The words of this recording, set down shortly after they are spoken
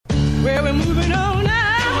Well, we're moving on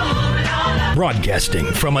now. Broadcasting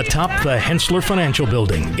from atop the Hensler Financial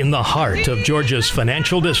Building in the heart of Georgia's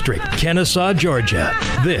financial district, Kennesaw, Georgia.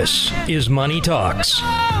 This is Money Talks.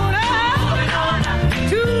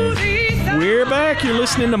 We're back. You're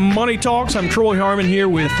listening to Money Talks. I'm Troy Harmon here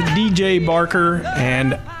with DJ Barker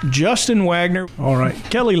and Justin Wagner. All right,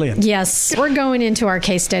 Kelly Lynn. Yes, we're going into our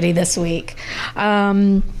case study this week.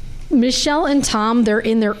 Michelle and Tom, they're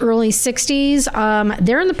in their early 60s.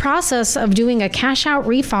 They're in the process of doing a cash-out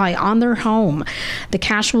refi on their home. The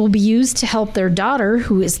cash will be used to help their daughter,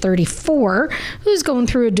 who is 34, who's going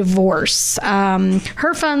through a divorce.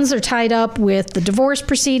 Her funds are tied up with the divorce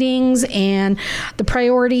proceedings, and the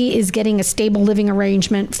priority is getting a stable living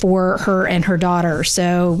arrangement for her and her daughter.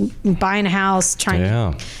 So buying a house, trying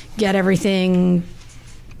to get everything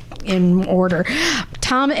in order.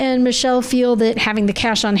 Tom and Michelle feel that having the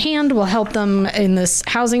cash on hand will help them in this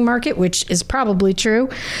housing market, which is probably true.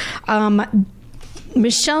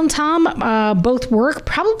 Michelle and Tom both work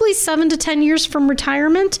probably 7 to 10 years from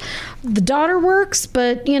retirement. The daughter works,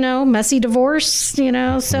 but, messy divorce,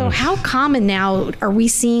 So how common now are we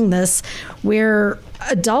seeing this where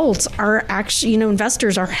adults are actually,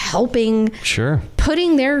 investors are helping,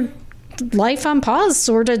 putting their life on pause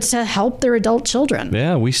sort of to help their adult children?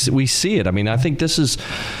 Yeah, we see it. I mean, I think this is,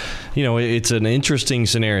 it's an interesting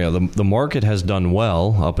scenario. The market has done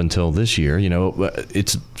well up until this year.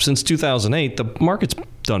 It's since 2008, the market's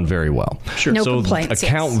done very well. Sure. No complaints.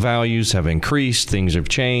 Account values have increased. Things have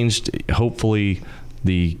changed. Hopefully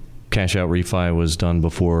the cash out refi was done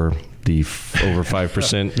before the over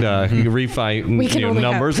 5% refi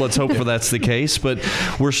numbers. Let's hope for that's the case. But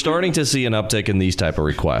we're starting to see an uptick in these type of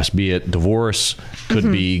requests, be it divorce,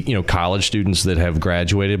 could be, college students that have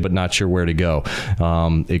graduated but not sure where to go.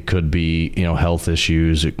 It could be, health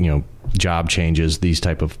issues, job changes, these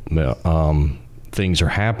type of things are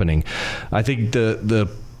happening. I think the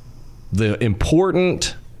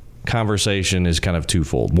important conversation is kind of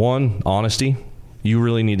twofold. One, honesty. You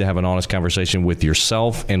really need to have an honest conversation with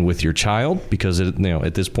yourself and with your child because,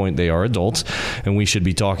 at this point, they are adults. And we should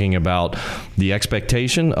be talking about the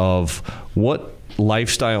expectation of what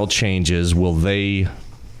lifestyle changes will they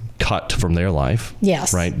cut from their life.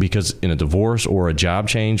 Yes. Right? Because in a divorce or a job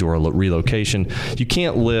change or a relocation, you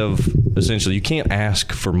can't essentially, you can't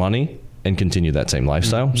ask for money and continue that same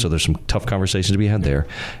lifestyle. Mm-hmm. So there's some tough conversations to be had there.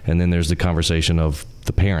 And then there's the conversation of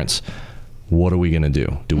the parents. What are we going to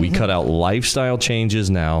do? Do we cut out lifestyle changes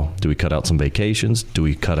now? Do we cut out some vacations? Do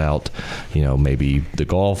we cut out, maybe the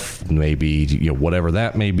golf, maybe, whatever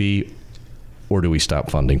that may be? Or do we stop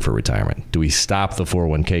funding for retirement? Do we stop the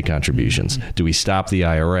 401k contributions? Do we stop the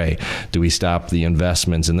IRA? Do we stop the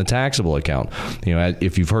investments in the taxable account?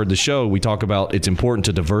 If you've heard the show, we talk about it's important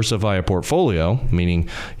to diversify a portfolio, meaning,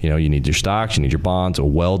 you need your stocks, you need your bonds, a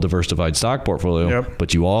well-diversified stock portfolio,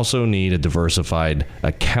 but you also need a diversified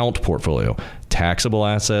account portfolio. Taxable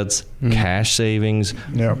assets, cash savings,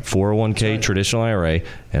 401k, traditional IRA,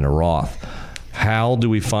 and a Roth. How do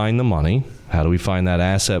we find the money? How do we find that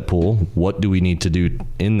asset pool? What do we need to do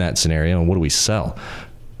in that scenario? And what do we sell?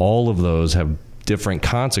 All of those have different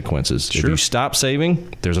consequences. Sure. If you stop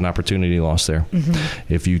saving, there's an opportunity loss there.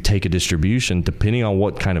 Mm-hmm. If you take a distribution, depending on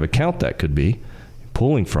what kind of account that could be,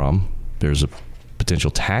 pulling from, there's a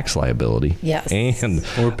potential tax liability. Yes.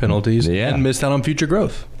 Or penalties. And missed out on future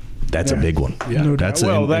growth. That's a big one. Yeah. No that's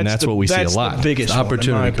what we see a lot. The biggest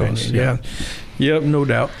opportunity cost. Yeah. Yep, no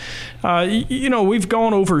doubt. We've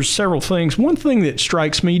gone over several things. One thing that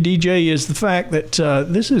strikes me, DJ, is the fact that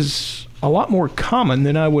this is a lot more common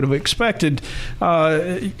than I would have expected.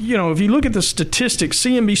 If you look at the statistics,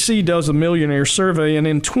 CNBC does a millionaire survey, and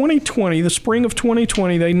in 2020, the spring of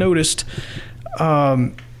 2020, they noticed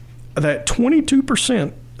that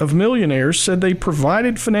 22% of millionaires said they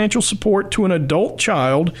provided financial support to an adult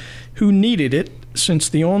child who needed it since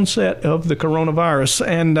the onset of the coronavirus.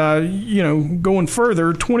 And, going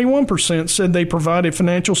further, 21% said they provided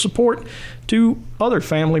financial support to other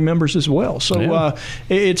family members as well. So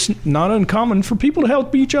it's not uncommon for people to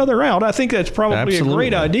help each other out. I think that's probably a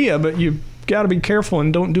great idea, but you've got to be careful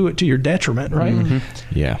and don't do it to your detriment, right?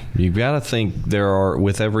 Mm-hmm. Yeah. You've got to think there are,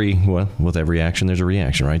 with every action, there's a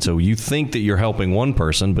reaction, right? So you think that you're helping one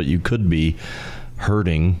person, but you could be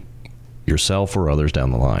hurting yourself or others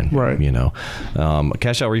down the line. Right.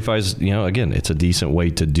 Cash out refis, again, it's a decent way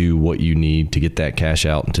to do what you need to get that cash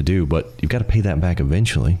out and to do, but you've got to pay that back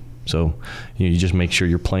eventually. So you just make sure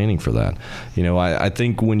you're planning for that. I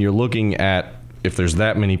think when you're looking at, if there's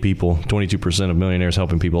that many people, 22% of millionaires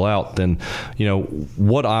helping people out, then,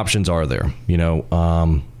 what options are there?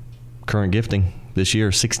 Current gifting this year,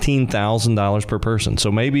 $16,000 per person.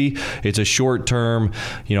 So maybe it's a short term,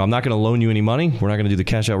 I'm not going to loan you any money. We're not going to do the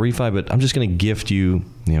cash out refi, but I'm just going to gift you,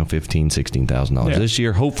 $15,000, $16,000 this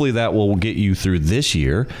year. Hopefully that will get you through this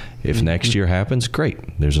year. If next year happens, great.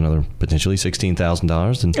 There's another potentially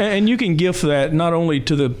 $16,000. And you can gift that not only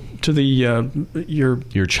to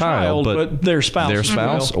your child, but their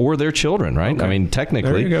spouse. Or their children, right? Okay. I mean,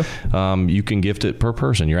 technically, there you you can gift it per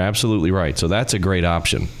person. You're absolutely right. So that's a great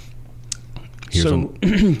option.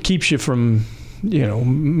 Keeps you from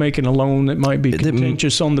making a loan that might be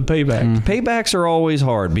contentious on the payback. Paybacks are always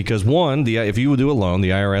hard because, one, if you do a loan, the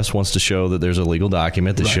IRS wants to show that there's a legal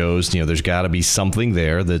document that shows there's got to be something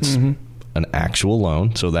there that's an actual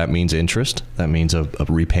loan. So that means interest. That means a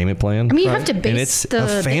repayment plan. I mean, you have to base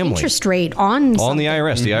the interest rate on the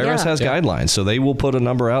IRS. The IRS has guidelines. So they will put a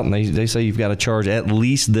number out and they say you've got to charge at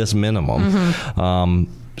least this minimum.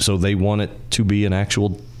 So they want it to be an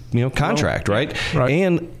actual contract, right?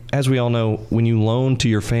 And as we all know, when you loan to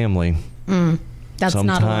your family, that's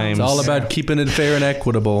sometimes it's all about keeping it fair and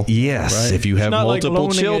equitable. Yes, if you have multiple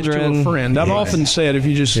children. To a friend. I've often said if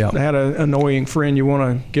you just had an annoying friend you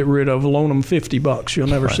want to get rid of, loan them $50. You'll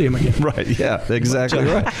never see them again. Right? Yeah, exactly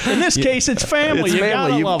right. In this case, it's family. It's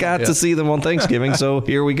family. You've got to see them on Thanksgiving. So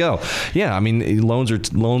here we go. Yeah, I mean, loans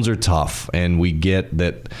are tough, and we get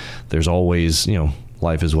that. There's always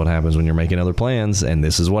life is what happens when you're making other plans, and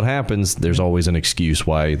this is what happens. There's always an excuse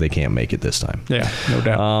why they can't make it this time. Yeah, no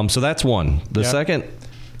doubt. So that's one. The second,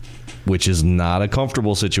 which is not a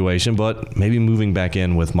comfortable situation, but maybe moving back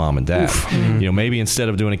in with mom and dad. Maybe instead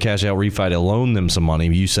of doing a cash out refi to loan them some money,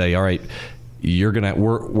 you say, all right,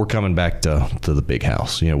 we're coming back to the big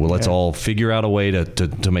house. Let's all figure out a way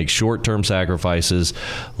to make short-term sacrifices.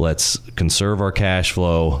 Let's conserve our cash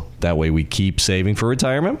flow. That way we keep saving for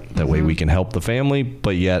retirement. That way we can help the family,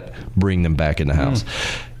 but yet bring them back in the house.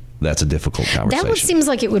 That's a difficult conversation. That seems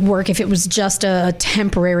like it would work if it was just a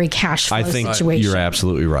temporary cash flow situation. I think you're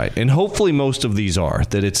absolutely right. And hopefully most of these are.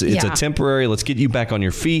 That it's a temporary, let's get you back on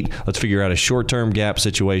your feet. Let's figure out a short-term gap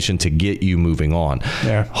situation to get you moving on.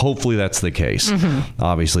 Yeah. Hopefully that's the case.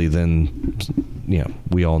 Obviously then,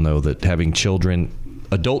 we all know that having children,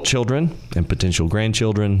 adult children and potential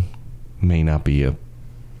grandchildren may not be a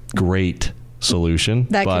great solution.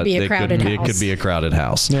 That could be a crowded house. It could be a crowded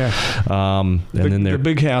house. Yeah. The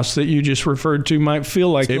big house that you just referred to might feel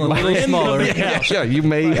like it might be smaller. Yeah, you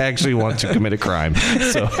may actually want to commit a crime.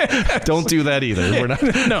 So don't do that either. We're not.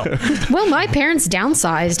 No. Well, my parents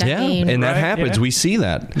downsized. I mean, and that happens. We see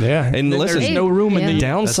that. Yeah. And listen, there's no room in the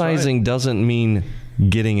downsizing doesn't mean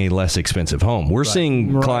getting a less expensive home. We're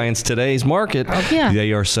seeing clients today's market.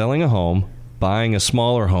 They are selling a home, buying a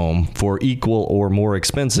smaller home for equal or more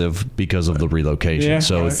expensive because of the relocation. Yeah,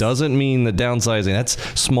 so it doesn't mean that downsizing, that's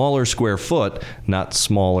smaller square foot, not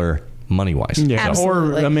smaller money-wise. Yeah,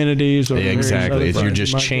 or amenities. Or exactly. You're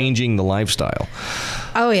just changing the lifestyle.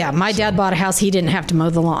 Oh, yeah. My dad bought a house. He didn't have to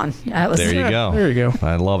mow the lawn. There you go. There you go.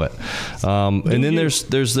 I love it. And then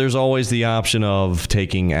there's always the option of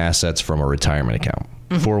taking assets from a retirement account,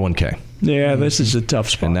 401k. Yeah, this is a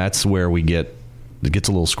tough spot. And that's where it gets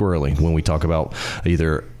a little squirrely when we talk about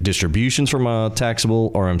either distributions from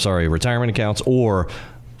retirement accounts or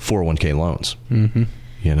 401k loans.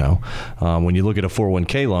 When you look at a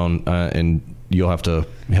 401k loan, and you'll have to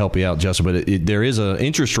help you out, Justin, but there is an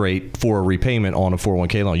interest rate for a repayment on a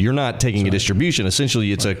 401k loan. You're not taking a distribution.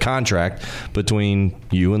 Essentially, it's a contract between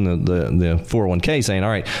you and the 401k saying,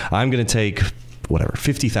 all right, I'm going to take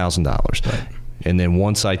 $50,000. Right. And then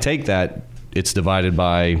once I take that, it's divided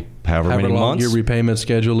by however many long months your repayment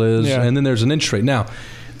schedule is, and then there's an interest rate. Now,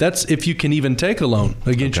 that's if you can even take a loan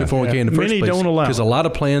against your 401k in the first place. Many don't allow, because a lot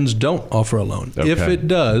of plans don't offer a loan. Okay. If it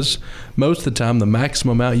does, most of the time the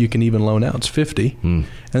maximum amount you can even loan out is $50. And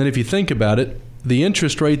then if you think about it, the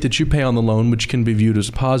interest rate that you pay on the loan, which can be viewed as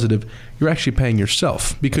positive, you're actually paying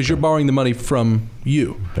yourself because you're borrowing the money from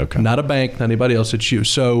you, not a bank, not anybody else. It's you.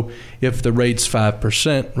 So if the rate's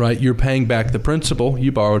 5%, right, you're paying back the principal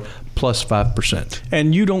you borrowed plus 5%.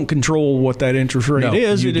 And you don't control what that interest rate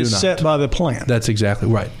is. It is set by the plan. That's exactly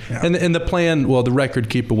right. Yeah. And the plan, the record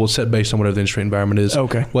keeper will set based on whatever the interest rate environment is,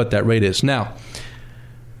 what that rate is. Now,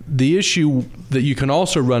 the issue that you can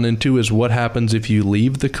also run into is what happens if you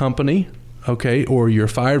leave the company, or you're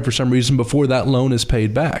fired for some reason before that loan is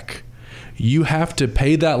paid back. You have to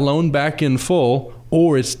pay that loan back in full,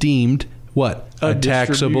 or it's deemed a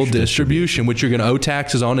taxable distribution, which you're going to owe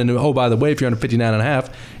taxes on. And by the way, if you're under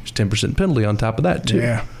 59.5, there's 10% penalty on top of that too.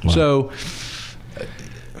 Yeah. Wow. So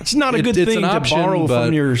It's not a good thing to borrow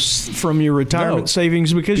from your retirement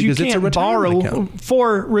savings because you can't borrow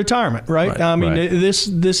for retirement, right? I mean, this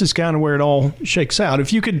is kind of where it all shakes out.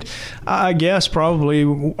 If you could, I guess, probably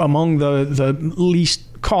among the least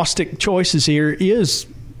caustic choices here is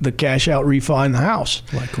the cash out refi in the house.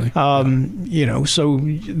 Likely. So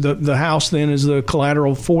the house then is the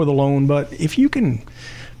collateral for the loan. But if you can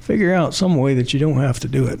figure out some way that you don't have to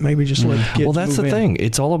do it, maybe just let the kids. Well, that's the thing.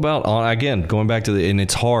 It's all about, again, going back to and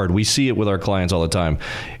it's hard. We see it with our clients all the time.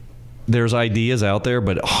 There's ideas out there,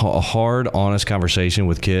 but a hard, honest conversation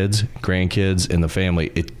with kids, grandkids, and the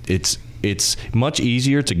family. It's much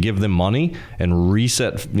easier to give them money and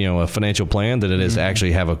reset, a financial plan than it is to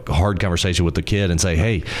actually have a hard conversation with the kid and say,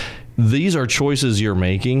 hey, these are choices you're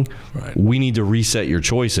making. Right. We need to reset your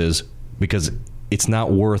choices because it's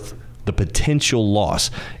not worth the potential loss.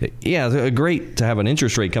 Yeah, great to have an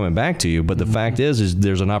interest rate coming back to you, but the fact is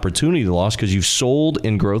there's an opportunity to loss because you've sold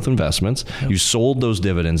in growth investments. Yep. You've sold those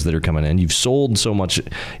dividends that are coming in. You've sold so much.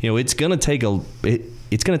 It's going to take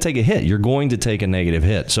it's going to take a hit. You're going to take a negative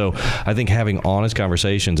hit. So I think having honest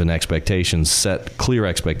conversations and expectations, set clear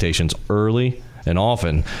expectations early and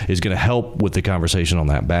often is going to help with the conversation on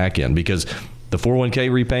that back end, because the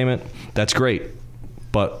 401k repayment, that's great,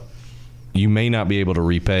 but you may not be able to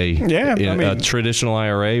repay a traditional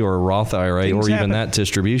IRA or a Roth IRA or even that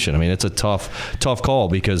distribution. I mean, it's a tough call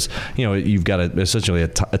because, you've got essentially a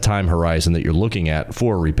time horizon that you're looking at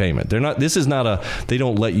for repayment. They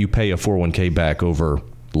don't let you pay a 401k back over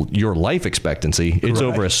your life expectancy. It's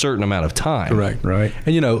over a certain amount of time. Correct. Right.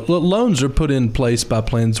 And, loans are put in place by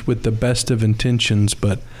plans with the best of intentions,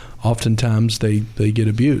 but oftentimes they get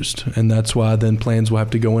abused. And that's why then plans will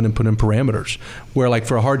have to go in and put in parameters where, like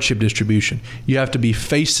for a hardship distribution, you have to be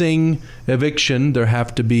facing eviction. There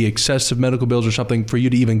have to be excessive medical bills or something for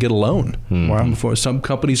you to even get a loan. For some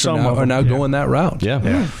companies are now going that route.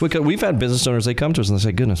 Yeah. Because we've had business owners, they come to us and they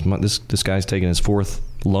say, goodness, this guy's taking his fourth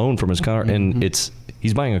loan from his car and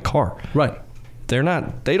he's buying a car. Right. They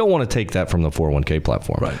don't want to take that from the 401k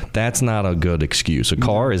platform. Right. That's not a good excuse. A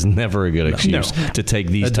car is never a good excuse to take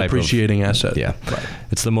these type of depreciating asset. Yeah. Right.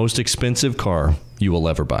 It's the most expensive car you will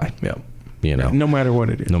ever buy. Yeah. No matter what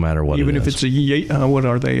it is. No matter what Even it if is. it's what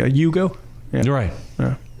are they? A Yugo? Yeah. Right.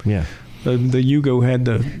 Yeah. The Yugo had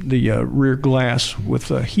the rear glass with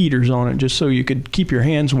heaters on it just so you could keep your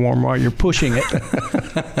hands warm while you're pushing it.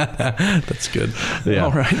 That's good. Yeah.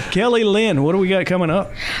 All right. Kelly Lynn, what do we got coming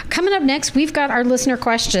up? Coming up next, we've got our listener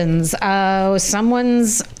questions.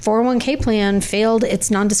 Someone's 401k plan failed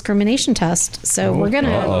its non-discrimination test. So we're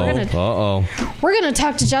gonna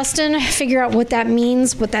talk to Justin, figure out what that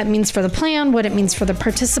means for the plan, what it means for the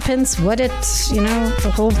participants,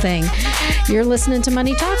 the whole thing. You're listening to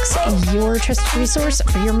Money Talks, your trusted resource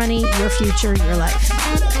for your money, your future, your life.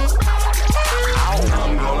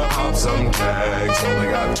 I'm gonna pop some tags. Only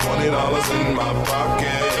got $20 in my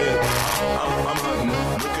pocket. I'm hunting,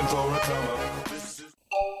 looking for a come up.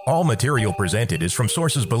 All material presented is from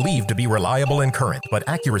sources believed to be reliable and current, but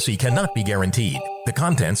accuracy cannot be guaranteed. The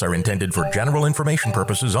contents are intended for general information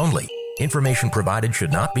purposes only. Information provided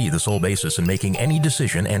should not be the sole basis in making any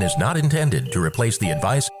decision and is not intended to replace the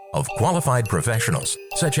advice of qualified professionals,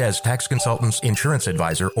 such as tax consultants, insurance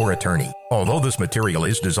advisor, or attorney. Although this material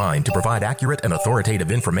is designed to provide accurate and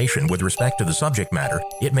authoritative information with respect to the subject matter,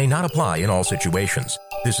 it may not apply in all situations.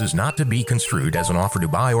 This is not to be construed as an offer to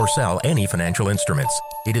buy or sell any financial instruments.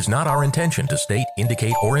 It is not our intention to state,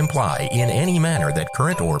 indicate, or imply in any manner that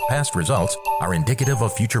current or past results are indicative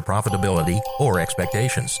of future profitability or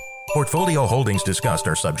expectations. Portfolio holdings discussed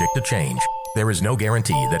are subject to change. There is no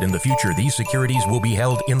guarantee that in the future these securities will be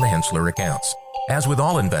held in the Hensler accounts. As with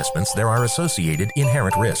all investments, there are associated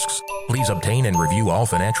inherent risks. Please obtain and review all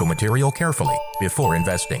financial material carefully before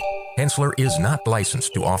investing. Hensler is not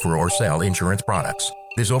licensed to offer or sell insurance products.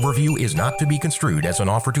 This overview is not to be construed as an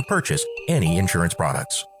offer to purchase any insurance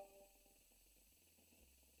products.